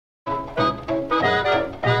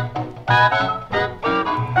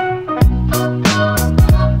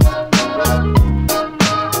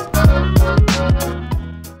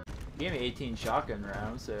Gave me 18 shotgun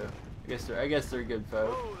rounds, so I guess they're good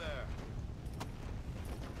folk.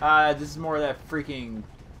 This is more of that freaking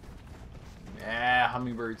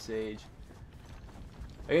hummingbird sage.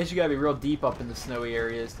 I guess you gotta be real deep up in the snowy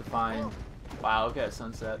areas to find. Wow, look at that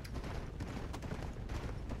sunset.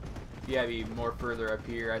 You gotta be more further up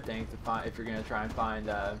here, I think, to find if you're gonna try and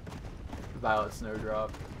find violet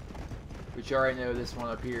snowdrop. Which you already know this one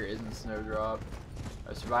up here isn't snowdrop.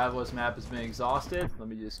 Our survivalist map has been exhausted. Let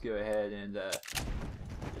me just go ahead and yeah,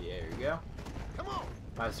 there you go. Come on.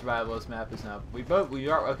 My survivalist map is now.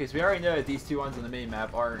 Okay, so we already know that these two ones on the mini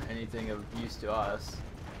map aren't anything of use to us.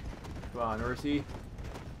 Come on, Orsi.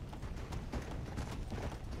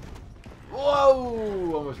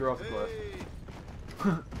 Whoa! Almost were off the cliff.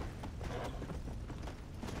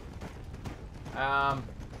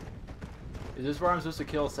 Is this where I'm supposed to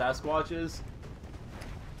kill Sasquatches?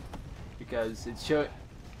 Because it's showing.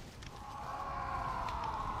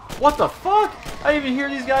 What the fuck? I didn't even hear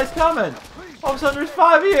these guys coming. All of a sudden, there's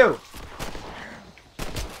 5 of you.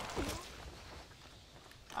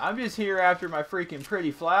 I'm just here after my freaking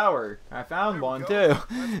pretty flower. I found one too.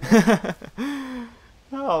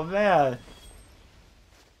 Oh man.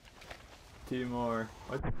 2 more.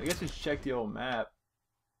 I guess we should check the old map.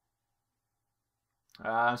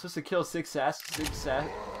 I'm supposed to kill 6 sass.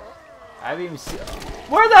 I haven't even seen.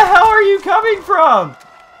 Where the hell are you coming from?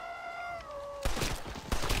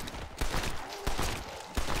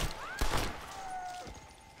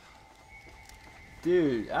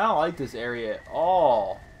 Dude, I don't like this area at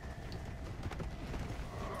all.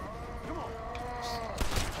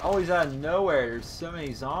 Always out of nowhere, there's so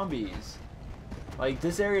many zombies. Like,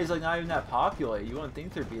 this area is like not even that populated. You wouldn't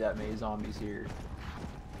think there'd be that many zombies here.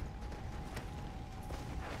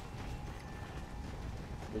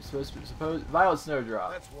 There's supposed to be violet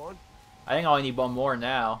snowdrop. That's one. I think I only need 1 more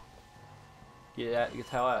now. Get the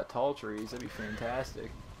hell out of tall trees. That'd be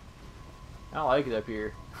fantastic. I don't like it up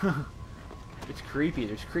here. It's creepy.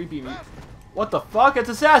 There's creepy. What the fuck? It's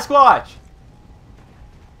a Sasquatch!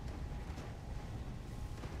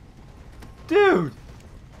 Dude!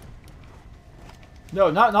 No,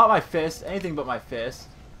 not my fist. Anything but my fist.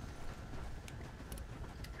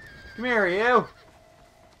 Come here, you!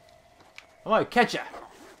 I'm gonna catch ya!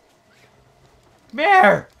 Come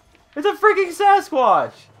here! It's a freaking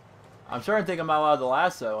Sasquatch! I'm starting to think I'm not allowed to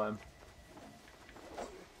lasso him.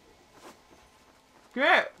 Come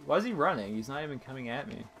here! Why is he running? He's not even coming at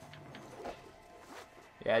me.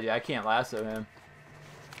 Yeah, dude, I can't lasso him.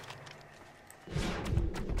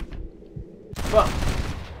 Whoa!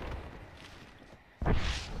 What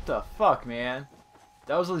the fuck, man?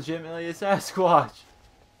 That was legitimately a Sasquatch.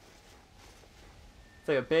 It's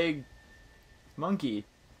like a big monkey.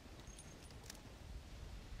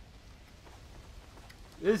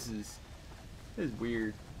 This is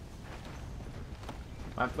weird.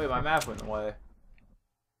 Wait, my map went away.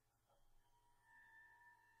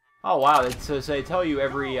 Oh wow, so they tell you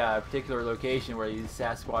every particular location where these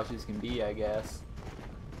Sasquatches can be, I guess.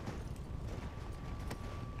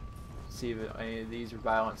 See if any of these are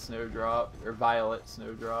violet snowdrop.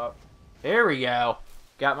 There we go.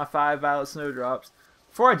 Got my 5 violet snowdrops.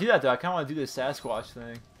 Before I do that though, I kind of want to do this Sasquatch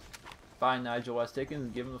thing. Find Nigel West Dickens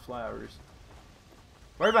and give him the flowers.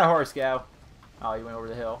 Where's my horse, Scow? Oh, you went over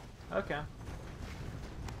the hill. Okay.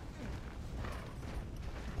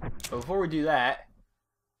 But before we do that,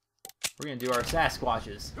 we're gonna do our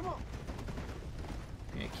Sasquatches. Come on.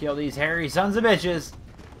 Gonna kill these hairy sons of bitches.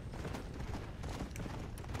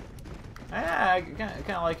 I kind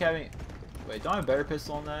of like having. Wait, don't I have a better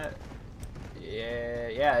pistol on that?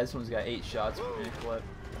 Yeah. This one's got 8 shots per clip.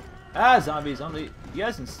 Ah, zombie. You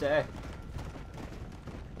guys can stay.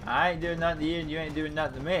 I ain't doing nothing to you, and you ain't doing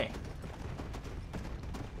nothing to me.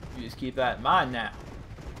 You just keep that in mind now.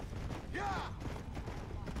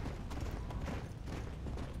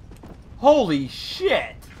 Holy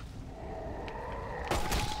shit!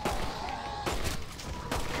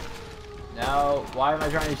 No, why am I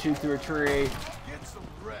trying to shoot through a tree? Get some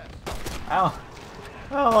rest. I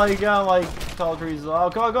don't like tall trees. Oh,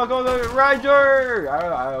 go, Roger!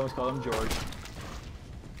 I almost called him George.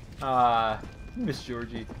 Miss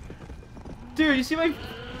Georgie. Dude, you see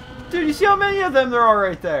how many of them there are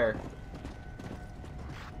right there?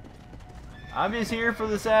 I'm just here for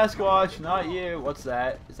the Sasquatch, not you. What's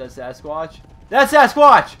that? Is that Sasquatch? That's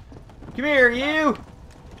Sasquatch! Come here, you!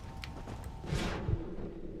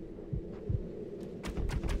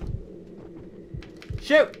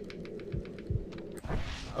 Shoot!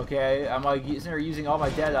 Okay, I'm like using all my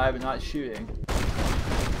dead eye but not shooting.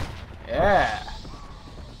 Yeah.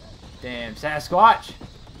 Damn Sasquatch.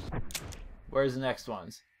 Where's the next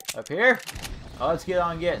ones? Up here? Oh, let's get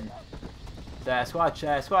on getting. Sasquatch,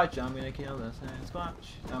 Sasquatch, I'm gonna kill the Sasquatch.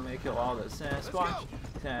 I'm gonna kill all the Sasquatch.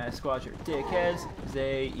 Sasquatch are dickheads.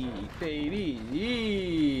 They eat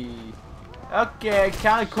baby. Okay,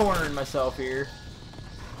 kind of cornering myself here.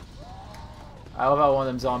 I love how one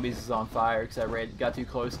of them zombies is on fire because I got too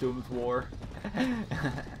close to him with war.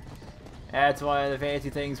 That's one of the fancy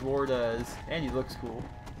things war does. And he looks cool.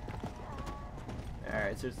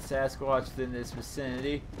 Alright, so there's a Sasquatch within this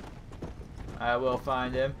vicinity. I will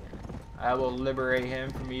find him. I will liberate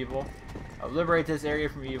him from evil. I'll liberate this area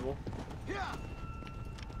from evil.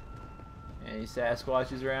 Any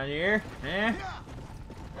Sasquatches around here? Eh?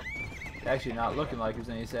 Actually not looking like there's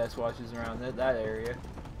any Sasquatches around that area.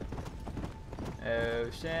 Oh,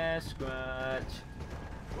 Sasquatch.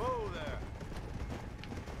 Whoa there.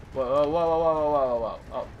 Whoa, whoa, whoa, whoa, whoa, whoa, whoa.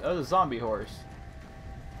 Oh, that was a zombie horse.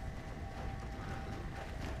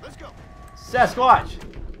 Let's go. Sasquatch!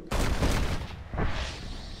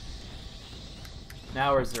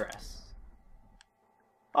 Now where's the rest?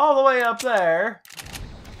 All the way up there?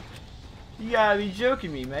 You gotta be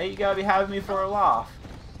joking me, mate. You gotta be having me for a laugh.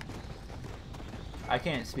 I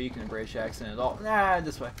can't speak in a British accent at all. Nah,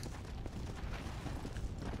 this way.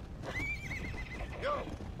 Go.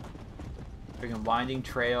 Freaking winding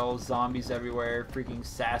trails, zombies everywhere, freaking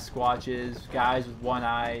Sasquatches, guys with one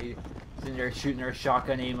eye sitting there shooting their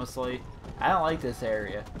shotgun aimlessly. I don't like this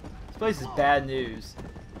area. This place is bad news.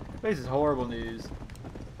 This place is horrible news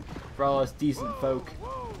for all us decent folk.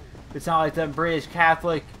 It's not like them British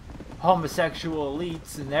Catholic homosexual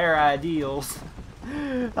elites and their ideals.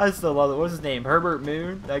 I still love it. What's his name? Herbert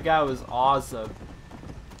Moon? That guy was awesome.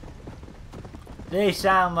 They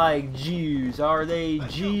sound like Jews. Are they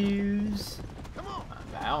Jews? Come on.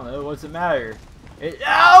 I don't know. What's the matter?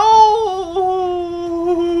 Oh!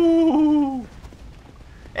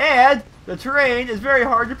 And the terrain is very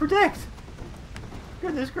hard to predict.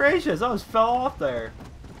 Goodness gracious! I almost fell off there.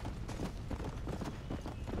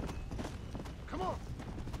 Come on.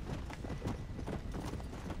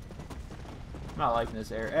 I'm not liking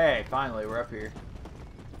this area. Hey, finally, we're up here.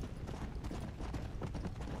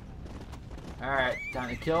 Alright, time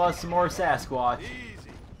to kill us some more Sasquatch.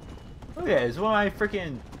 Easy. Look at this. What am I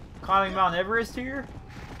freaking climbing Mount Everest here?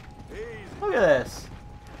 Easy. Look at this.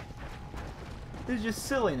 This is just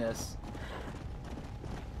silliness.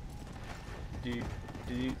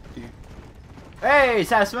 Hey,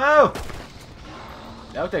 Sasmo!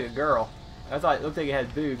 That looked like a girl. I thought it looked like it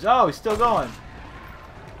had boobs. Oh, he's still going.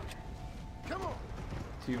 Come on.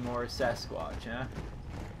 2 more Sasquatch, huh?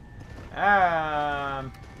 I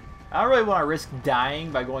don't really want to risk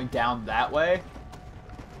dying by going down that way.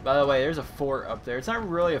 By the way, there's a fort up there. It's not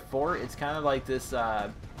really a fort. It's kind of like this,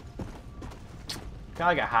 kind of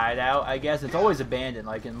like a hideout, I guess. It's always abandoned.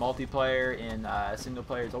 Like in multiplayer, in single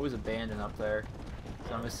player, it's always abandoned up there.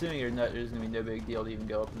 So I'm assuming there's going to be no big deal to even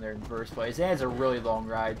go up in there in the first place. And it's a really long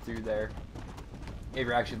ride through there, if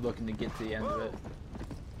you're actually looking to get to the end of it.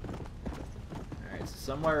 Alright, so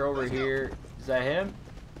somewhere over here. Is that him?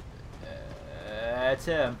 That's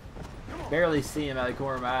him. Barely see him out of the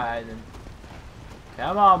corner of my eye. Then.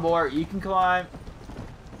 Come on, boy. You can climb.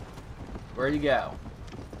 Where'd he go?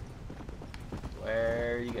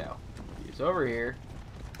 Where'd he go? He's over here.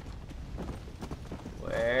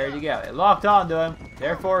 Where'd he go? It locked onto him.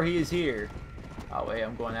 Therefore, he is here. Oh, wait.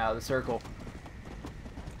 I'm going out of the circle.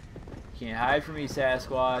 Can't hide from me,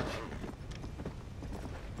 Sasquatch.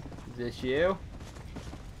 Is this you?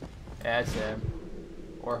 That's him.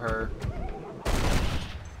 Or her.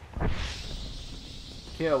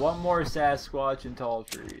 Kill one more Sasquatch in tall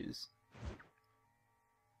trees.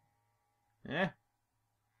 Yeah.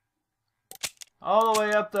 All the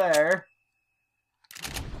way up there.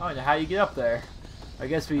 I don't know how you get up there. I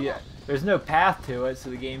guess there's no path to it,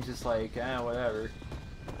 so the game's just like, whatever.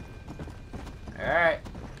 Alright.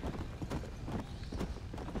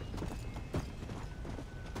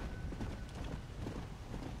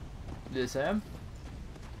 This him?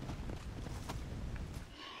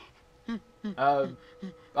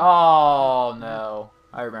 Oh no.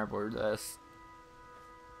 I remember this.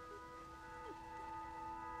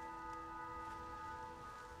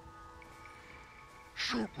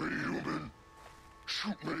 Shoot me, human.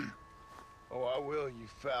 Shoot me. Oh, I will, you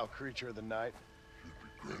foul creature of the night. You'd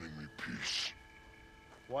be granting me peace.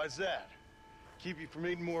 Why's that? Keep you from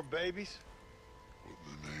eating more babies? What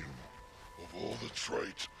in the name of all that's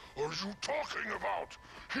right are you talking about,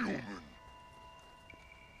 human?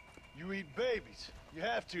 You eat babies. You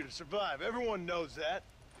have to survive. Everyone knows that.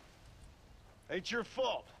 Ain't your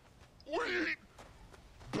fault. We eat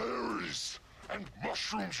berries and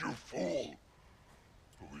mushrooms, you fool.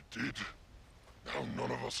 But we did. Now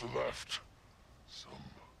none of us are left. Some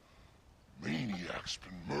maniac's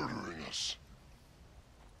been murdering us.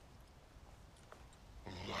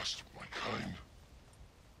 The last of my kind.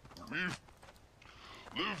 We've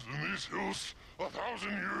lived in these hills 1,000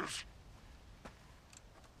 years.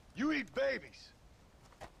 You eat babies.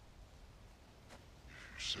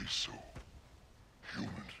 If you say so,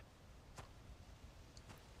 human.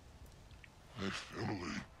 My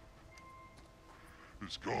family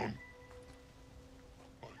is gone.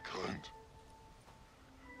 My kind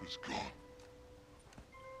is gone.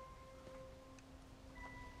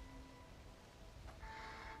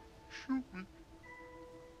 Shoot me.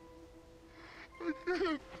 I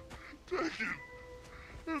can't take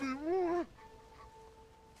it anymore.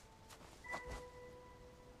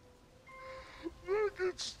 Make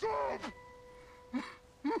it stop.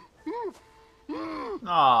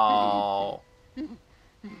 Oh.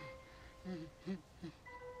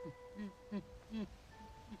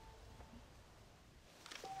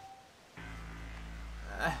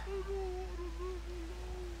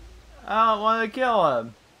 I don't want to kill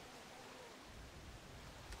him.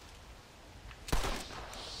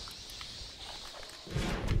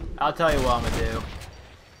 I'll tell you what I'm gonna do.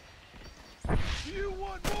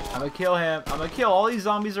 I'm gonna kill him. I'm gonna kill all these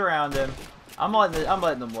zombies around him. I'm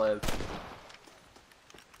letting them live.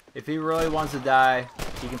 If he really wants to die,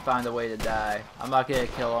 he can find a way to die. I'm not gonna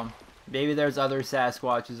kill him. Maybe there's other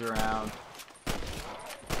Sasquatches around.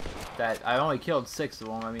 That I only killed 6 of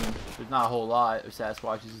them. I mean, there's not a whole lot of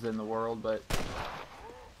Sasquatches in the world, but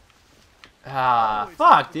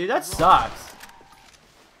fuck, dude, that sucks.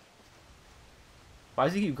 Why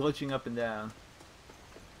does he keep glitching up and down?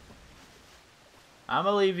 I'm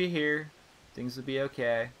gonna leave you here. Things will be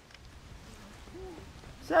okay.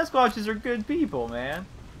 Sasquatches are good people, man.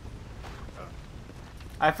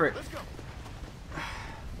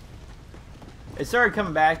 It started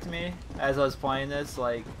coming back to me as I was playing this,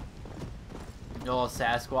 like the little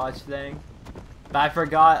Sasquatch thing. But I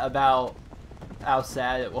forgot about how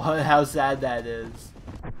sad it was, how sad that is.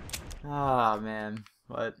 Ah, man.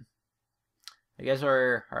 But I guess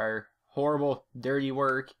our horrible, dirty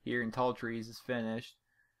work here in Tall Trees is finished.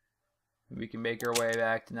 We can make our way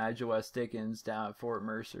back to Nigel West Dickens down at Fort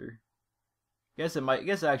Mercer. I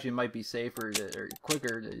guess it actually might be safer or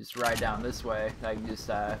quicker to just ride down this way. I can just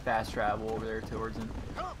fast travel over there towards him.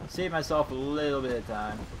 Save myself a little bit of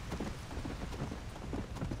time.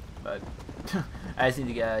 But I just need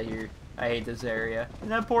to get out of here. I hate this area. And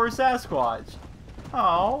that poor Sasquatch.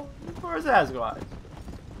 Oh, poor Sasquatch.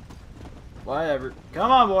 Whatever. Come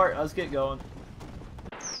on, boy. Let's get going.